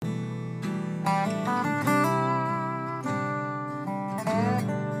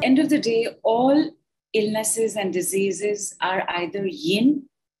End of the day, all illnesses and diseases are either yin,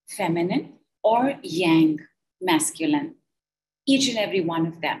 feminine, or yang, masculine, each and every one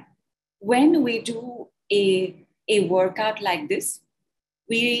of them. When we do a workout like this,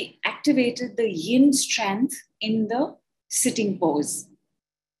 we activated the yin strength in the sitting pose.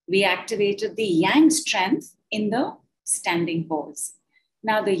 We activated the yang strength in the standing pose.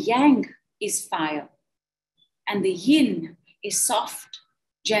 Now the yang is fire and the yin is soft,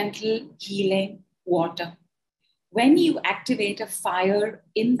 gentle, healing water. When you activate a fire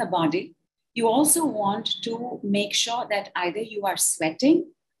in the body, you also want to make sure that either you are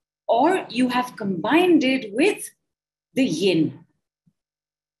sweating or you have combined it with the yin.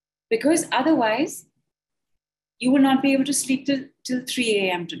 Because otherwise, you will not be able to sleep till 3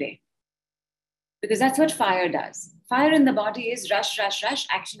 a.m. today. Because that's what fire does. Fire in the body is rush, rush, rush,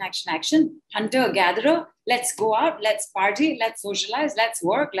 action, action, action, hunter, gatherer, let's go out, let's party, let's socialize, let's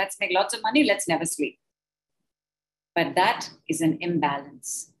work, let's make lots of money, let's never sleep. But that is an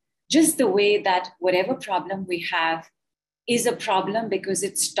imbalance. Just the way that whatever problem we have is a problem because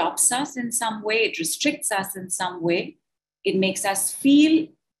it stops us in some way, it restricts us in some way, it makes us feel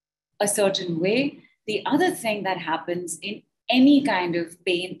a certain way. The other thing that happens in any kind of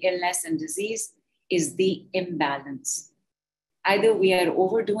pain, illness, and disease is the imbalance. Either we are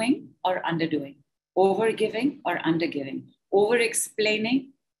overdoing or underdoing, overgiving or undergiving,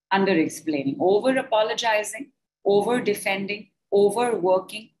 over-explaining, under-explaining, over-apologizing, over-defending,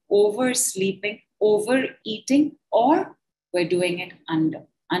 overworking, oversleeping, overeating, or we're doing it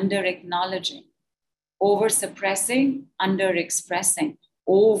under-acknowledging, over-suppressing, under-expressing,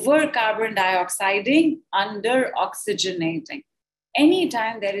 over-carbon dioxiding, under-oxygenating.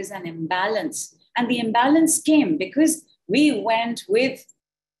 Anytime there is an imbalance, and the imbalance came because we went with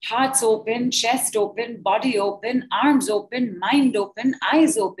hearts open, chest open, body open, arms open, mind open,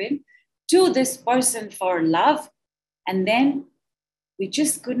 eyes open to this person for love. And then we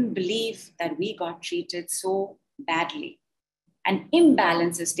just couldn't believe that we got treated so badly. An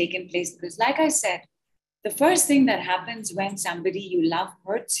imbalance has taken place because, like I said, the first thing that happens when somebody you love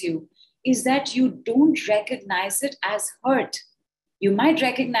hurts you is that you don't recognize it as hurt. You might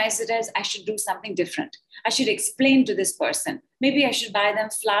recognize it as, I should do something different. I should explain to this person. Maybe I should buy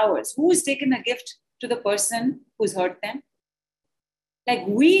them flowers. Who's taken a gift to the person who's hurt them? Like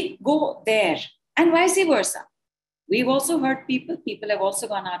we go there and vice versa. We've also hurt people. People have also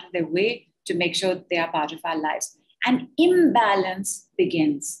gone out of their way to make sure they are part of our lives. And imbalance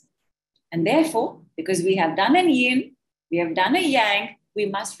begins. And therefore, because we have done a yin, we have done a yang, we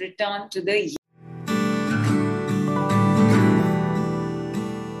must return to the yin.